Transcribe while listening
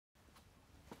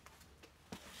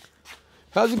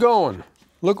How's it going?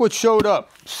 Look what showed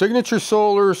up. Signature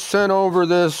Solar sent over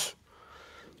this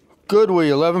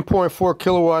GoodWe 11.4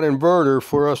 kilowatt inverter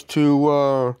for us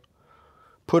to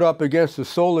put up against the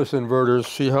Solis inverters,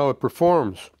 see how it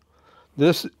performs.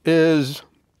 This is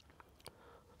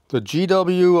the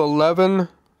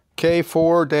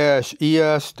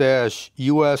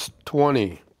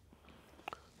GW11K4-ES-20.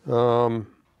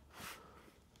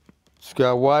 It's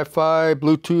got Wi-Fi,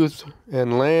 Bluetooth,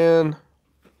 and LAN.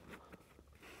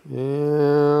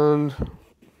 And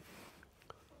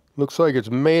looks like it's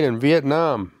made in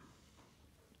Vietnam.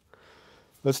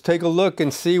 Let's take a look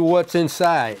and see what's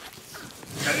inside.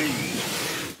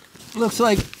 Looks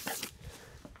like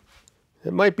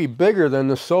it might be bigger than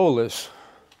the Solis.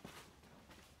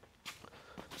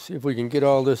 See if we can get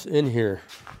all this in here.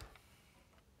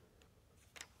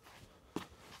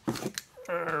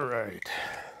 All right.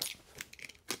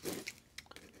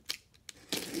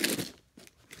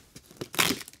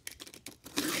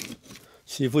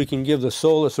 See if we can give the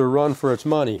Solis a run for its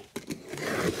money.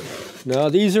 Now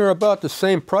these are about the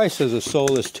same price as the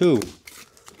Solis too.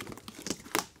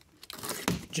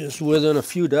 Just within a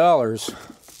few dollars.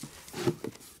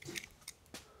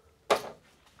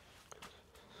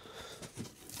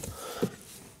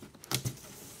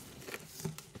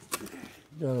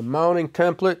 Got a mounting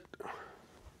template.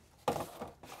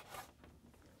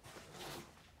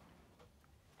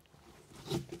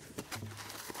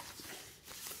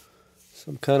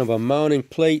 Some kind of a mounting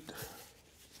plate.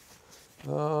 I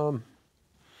don't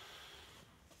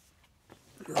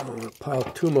want to pile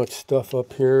too much stuff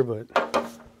up here, but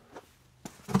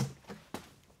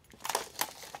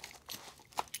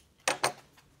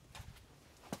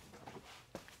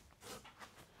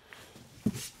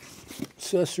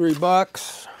accessory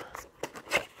box.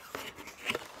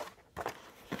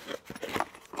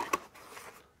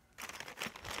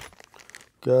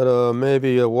 Got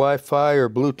maybe a Wi-Fi or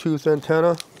Bluetooth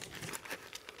antenna.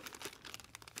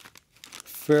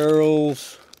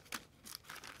 Ferrules.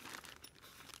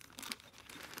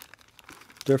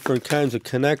 Different kinds of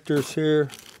connectors here.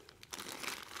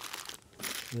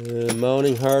 And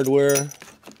mounting hardware.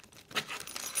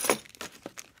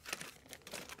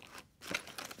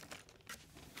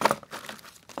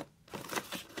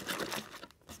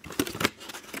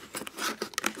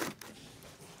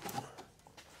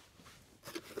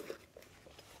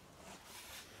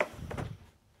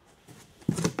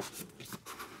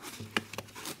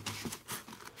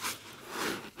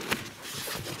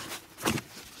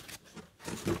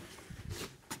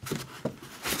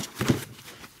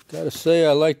 Gotta say,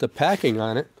 I like the packing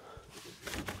on it.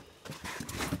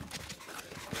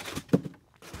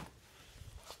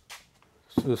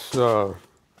 It's this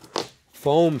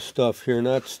foam stuff here,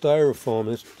 not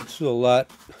styrofoam. It's a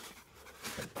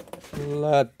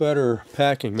lot better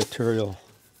packing material.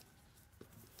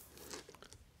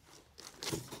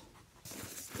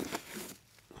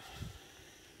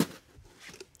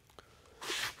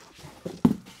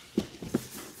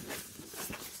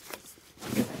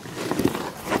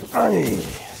 Aye.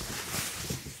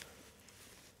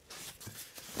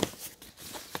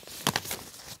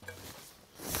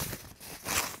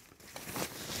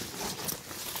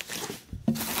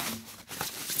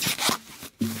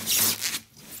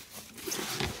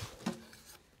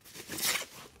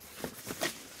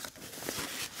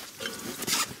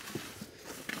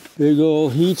 Big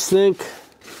old heat sink.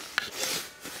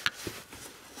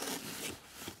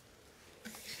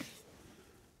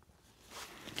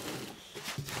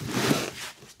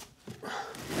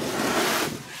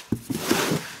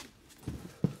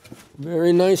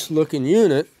 Very nice looking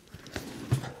unit.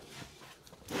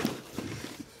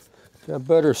 Got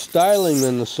better styling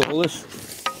than the Solis.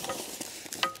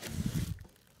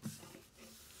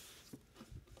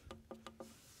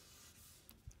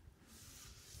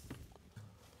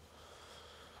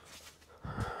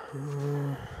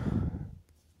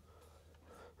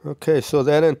 Okay, so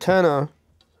that antenna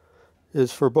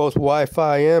is for both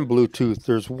Wi-Fi and Bluetooth.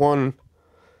 There's one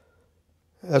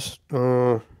that's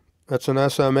an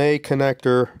SMA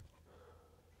connector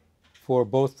for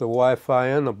both the Wi-Fi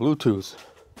and the Bluetooth.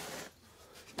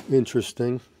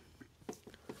 Interesting.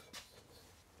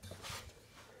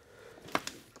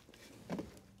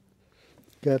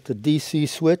 Got the DC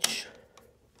switch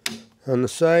on the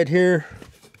side here.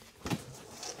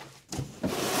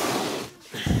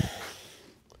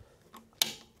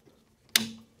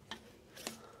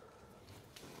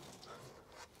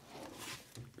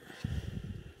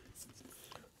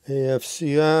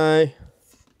 AFCI.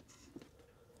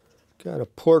 Got a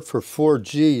port for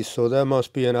 4G, so that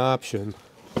must be an option.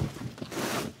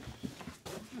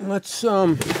 Let's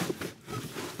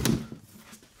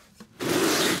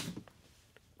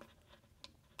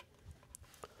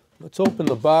Let's open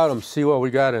the bottom, see what we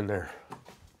got in there.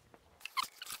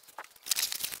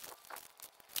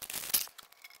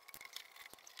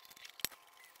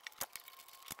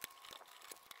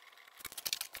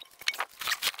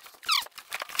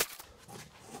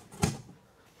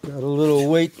 Got a little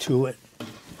weight to it.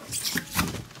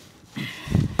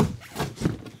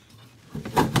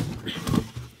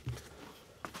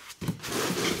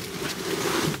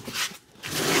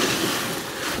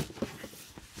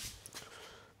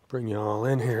 Bring you all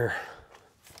in here.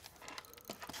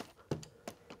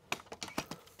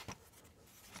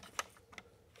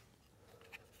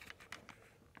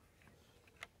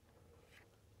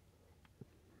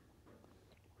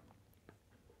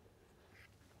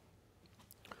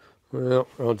 Well,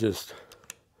 I'll just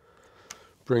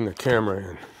bring the camera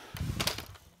in.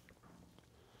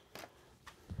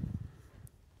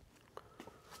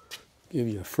 Give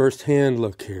you a first-hand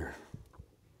look here.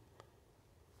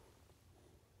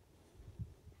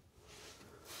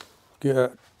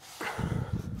 Got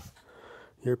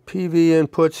your PV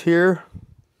inputs here.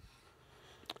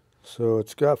 So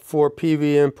it's got 4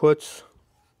 PV inputs.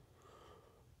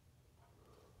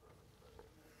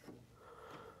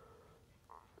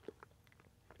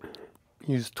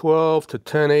 Use 12 to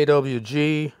 10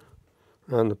 AWG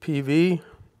on the PV.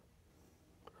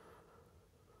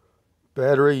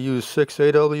 Battery use 6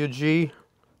 AWG.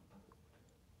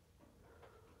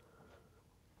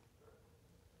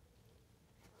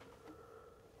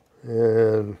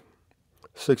 And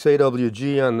 6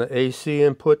 AWG on the AC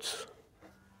inputs.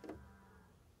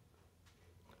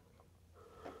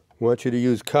 Want you to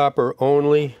use copper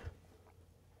only.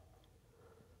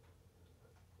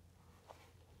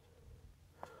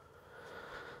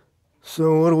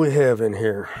 So what do we have in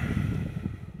here?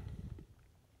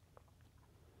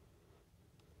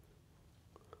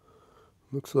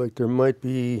 Looks like there might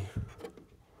be,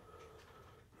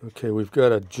 okay, we've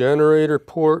got a generator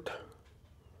port.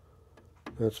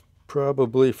 That's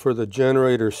probably for the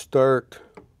generator start.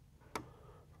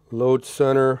 Load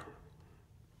center.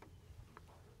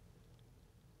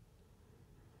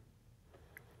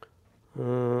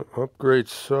 Upgrade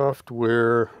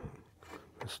software.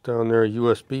 It's down there,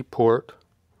 USB port.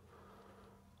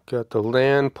 Got the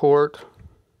LAN port.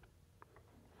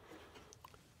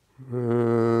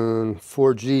 And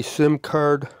 4G SIM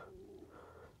card.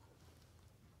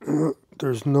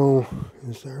 There's no,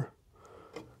 is there?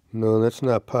 No, that's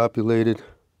not populated.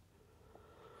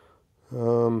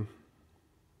 Got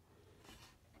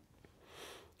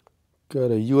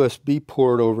a USB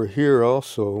port over here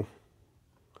also.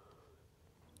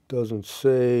 Doesn't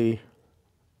say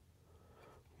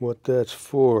what that's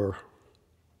for.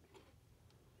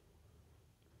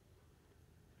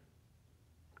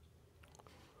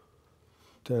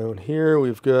 Down here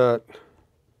we've got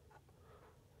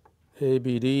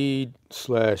ABD/MPD.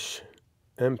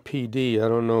 I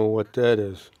don't know what that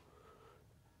is.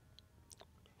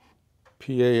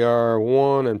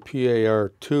 PAR1 and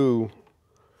PAR2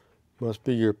 must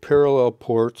be your parallel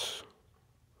ports.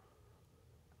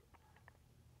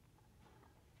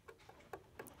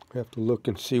 Have to look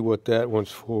and see what that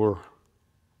one's for.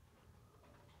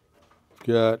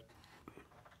 Got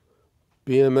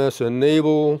BMS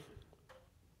enable,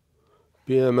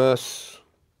 BMS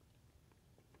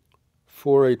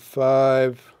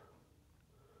 485,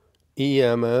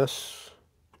 EMS,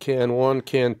 CAN 1,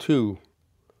 CAN 2,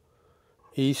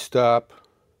 E-stop,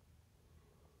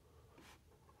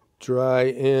 dry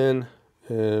in,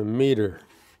 and meter.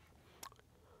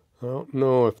 I don't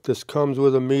know if this comes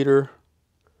with a meter.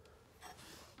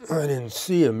 I didn't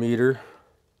see a meter.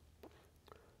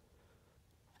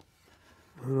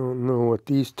 I don't know what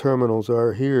these terminals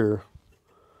are here.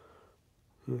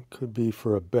 It could be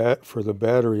for the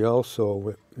battery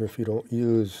also, if you don't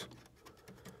use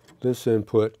this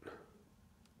input.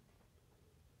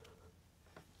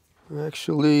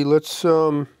 Actually, let's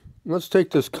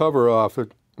take this cover off.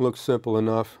 It looks simple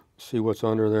enough. See what's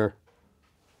under there.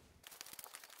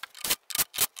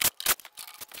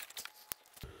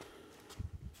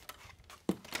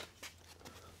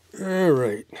 All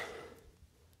right.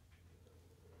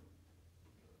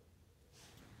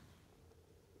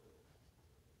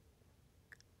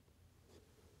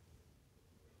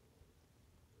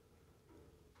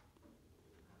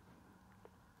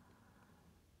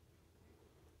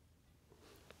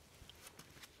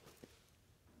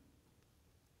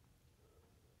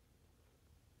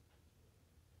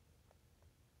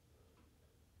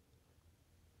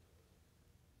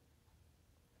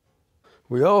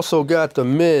 We also got the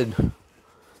mid,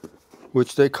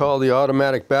 which they call the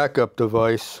automatic backup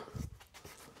device.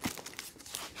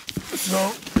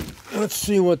 So let's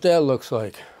see what that looks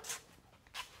like.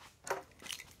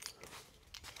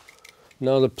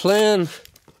 Now the plan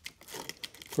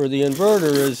for the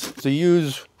inverter is to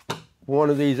use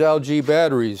one of these LG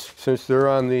batteries since they're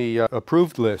on the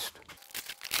approved list.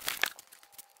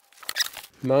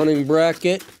 Mounting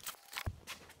bracket.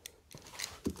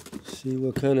 See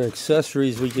what kind of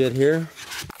accessories we get here.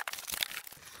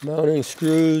 Mounting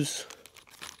screws.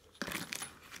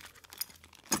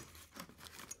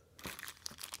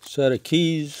 Set of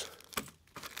keys.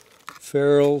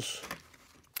 Ferrules.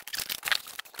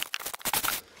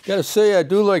 Gotta say, I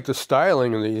do like the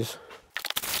styling of these.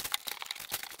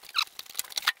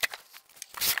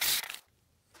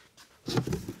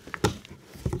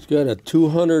 It's got a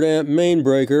 200 amp main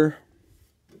breaker.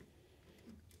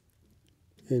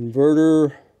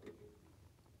 Inverter.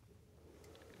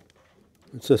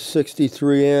 It's a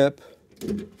 63 amp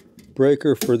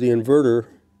breaker for the inverter.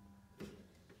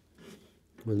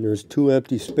 And there's 2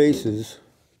 empty spaces.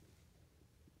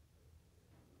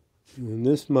 And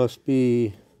this must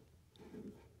be,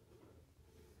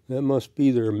 that must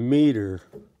be their meter.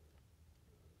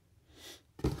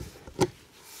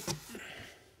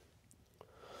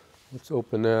 Let's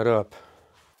open that up.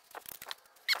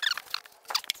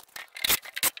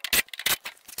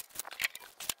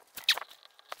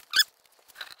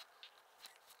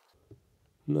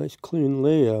 Nice clean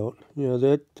layout. Yeah,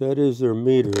 that is their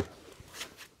meter.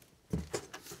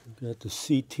 Got the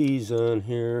CTs on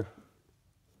here.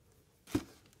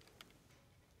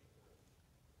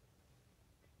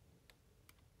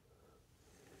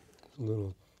 A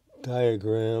little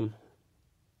diagram.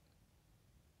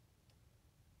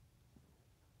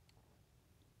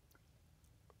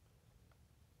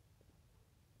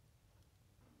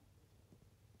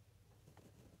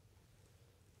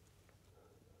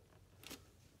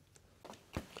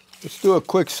 Let's do a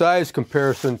quick size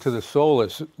comparison to the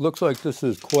Solis. It looks like this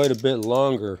is quite a bit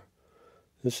longer.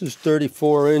 This is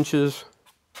 34 inches.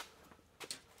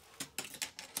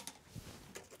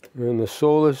 And the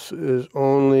Solis is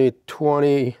only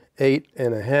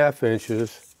 28.5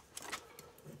 inches.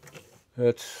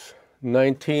 That's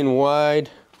 19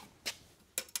 wide.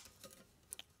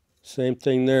 Same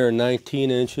thing there,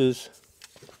 19 inches.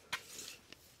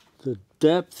 The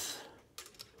depth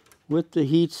with the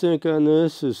heatsink on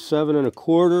this is 7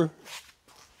 1/4.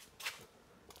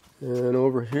 And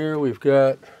over here we've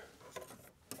got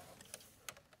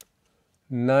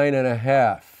 9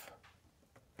 1/2.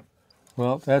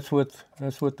 Well, that's with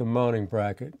the mounting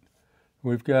bracket.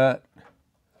 We've got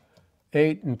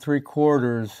 8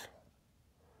 3/4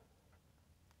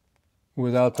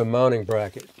 without the mounting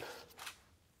bracket.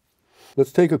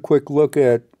 Let's take a quick look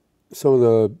at some of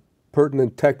the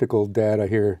pertinent technical data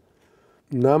here.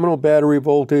 Nominal battery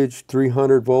voltage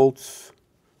 300 volts.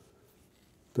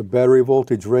 The battery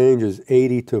voltage range is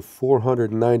 80 to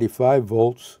 495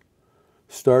 volts.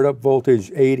 Startup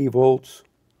voltage 80 volts.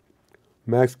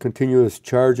 Max continuous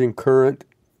charging current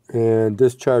and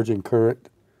discharging current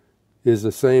is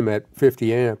the same at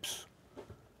 50 amps.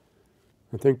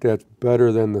 I think that's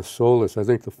better than the Solis. I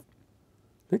think the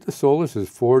Solis is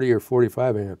 40 or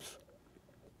 45 amps.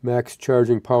 Max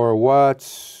charging power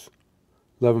watts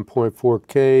 11.4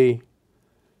 K.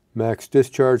 Max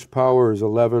discharge power is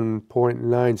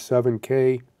 11.97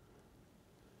 K.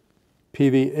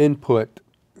 PV input,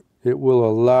 it will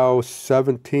allow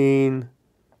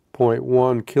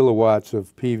 17.1 kilowatts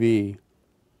of PV.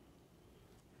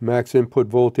 Max input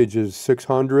voltage is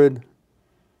 600.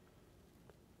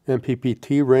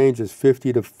 MPPT range is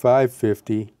 50 to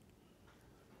 550.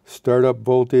 Startup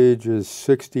voltage is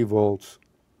 60 volts.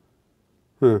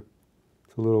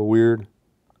 It's a little weird.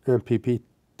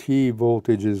 MPPT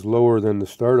voltage is lower than the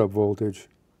startup voltage.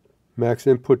 Max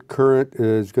input current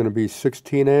is going to be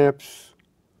 16 amps.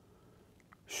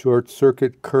 Short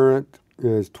circuit current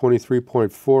is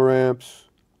 23.4 amps.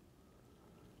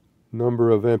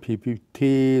 Number of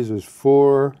MPPTs is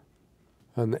 4.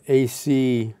 On the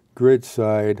AC grid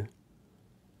side,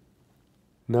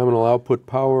 nominal output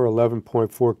power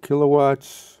 11.4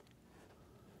 kilowatts,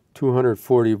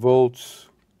 240 volts.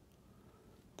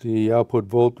 The output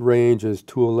volt range is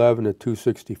 211 to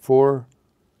 264.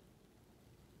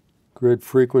 Grid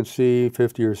frequency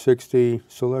 50 or 60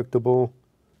 selectable.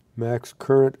 Max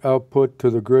current output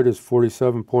to the grid is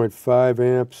 47.5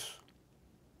 amps.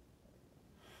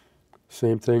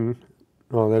 Same thing.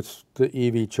 Oh, that's the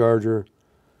EV charger.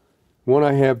 One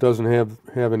I have doesn't have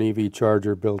an EV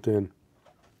charger built in.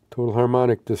 Total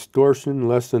harmonic distortion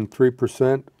less than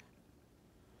 3%.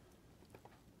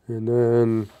 And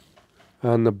then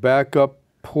on the backup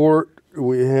port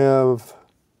we have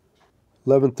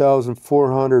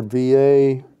 11,400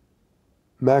 VA.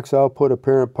 Max output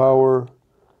apparent power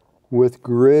with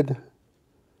grid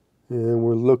And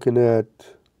we're looking at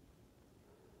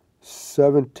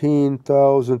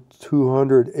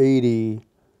 17,280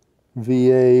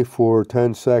 VA for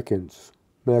 10 seconds.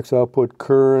 Max output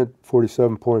current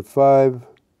 47.5.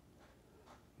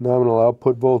 Nominal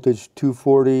output voltage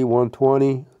 240,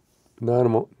 120.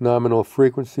 Nominal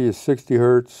frequency is 60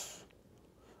 Hertz.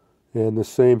 And the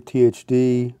same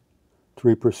THD,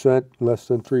 3%, less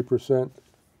than 3%.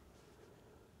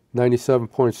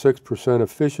 97.6%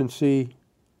 efficiency.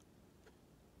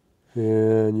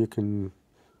 And you can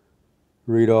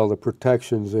read all the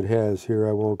protections it has here.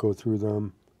 I won't go through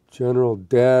them. General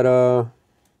data,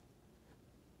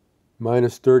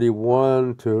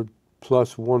 -31 to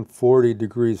 +140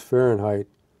 degrees Fahrenheit.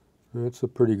 That's a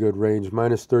pretty good range.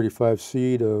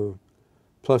 -35°C to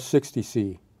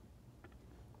 +60°C.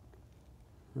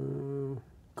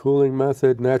 Cooling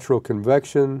method, natural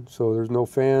convection, so there's no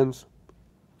fans.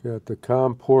 Got the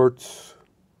COM ports,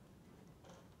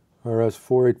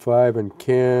 RS485 and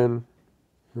CAN,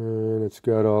 and it's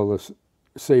got all the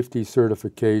safety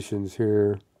certifications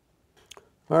here.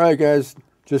 Alright guys,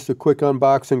 just a quick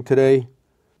unboxing today.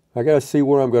 I gotta see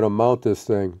where I'm gonna mount this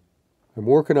thing. I'm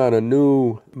working on a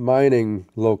new mining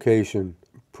location.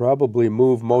 Probably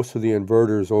move most of the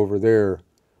inverters over there.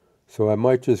 So I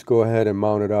might just go ahead and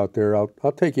mount it out there. I'll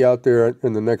take you out there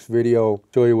in the next video,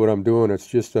 show you what I'm doing. It's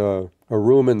just a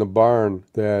room in the barn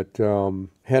that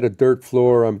had a dirt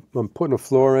floor. I'm putting a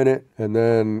floor in it, and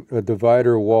then a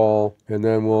divider wall, and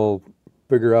then we'll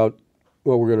figure out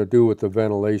what we're gonna do with the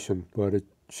ventilation. But it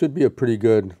should be a pretty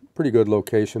good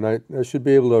location. I should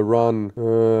be able to run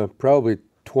probably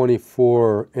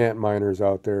 24 ant miners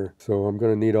out there. So I'm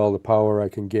gonna need all the power I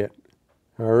can get.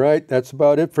 All right, that's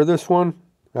about it for this one.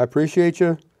 I appreciate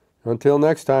you. Until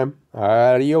next time,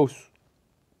 adios.